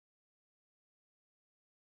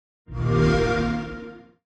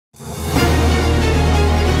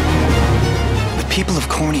people of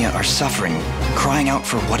Cornea are suffering, crying out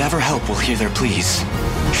for whatever help will hear their pleas.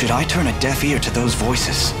 Should I turn a deaf ear to those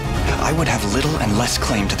voices, I would have little and less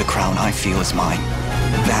claim to the crown I feel is mine.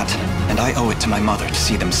 That, and I owe it to my mother to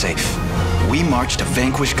see them safe. We march to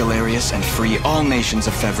vanquish Galerius and free all nations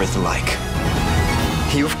of Fevrith alike.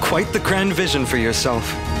 You have quite the grand vision for yourself.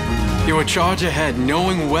 You would charge ahead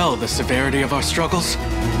knowing well the severity of our struggles?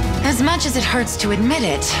 As much as it hurts to admit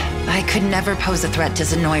it, I could never pose a threat to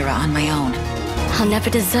Zenoira on my own. I'll never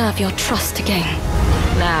deserve your trust again.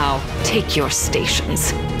 Now, take your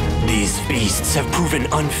stations. These beasts have proven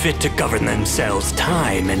unfit to govern themselves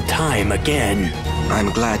time and time again.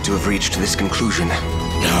 I'm glad to have reached this conclusion.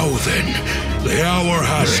 Now then, the hour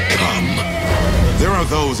has come. There are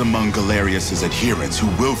those among Galerius's adherents who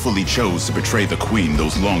willfully chose to betray the Queen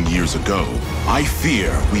those long years ago. I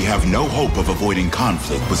fear we have no hope of avoiding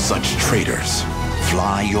conflict with such traitors.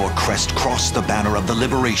 Fly your crest across the banner of the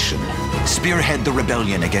liberation. Spearhead the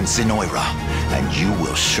rebellion against Zenoira, and you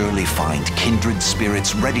will surely find kindred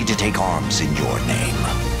spirits ready to take arms in your name.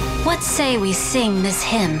 What say we sing this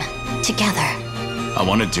hymn together? I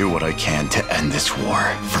want to do what I can to end this war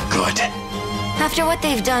for good. After what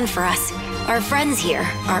they've done for us, our friends here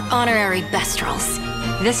are honorary bestrels.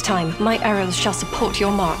 This time, my arrows shall support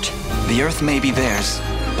your march. The earth may be theirs,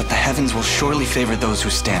 but the heavens will surely favor those who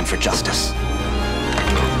stand for justice.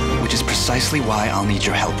 Which is precisely why I'll need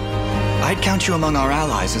your help. I'd count you among our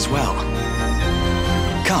allies as well.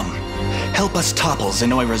 Come, help us topple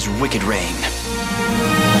Zenoira's wicked reign.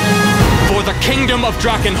 For the kingdom of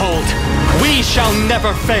Drakenhold, we shall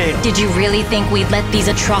never fail. Did you really think we'd let these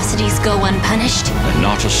atrocities go unpunished? And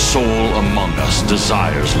not a soul among us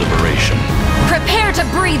desires liberation. Prepare to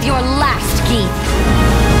breathe your last, Geeth.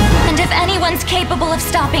 And if anyone's capable of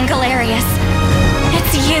stopping Galerius,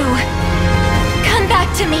 it's you.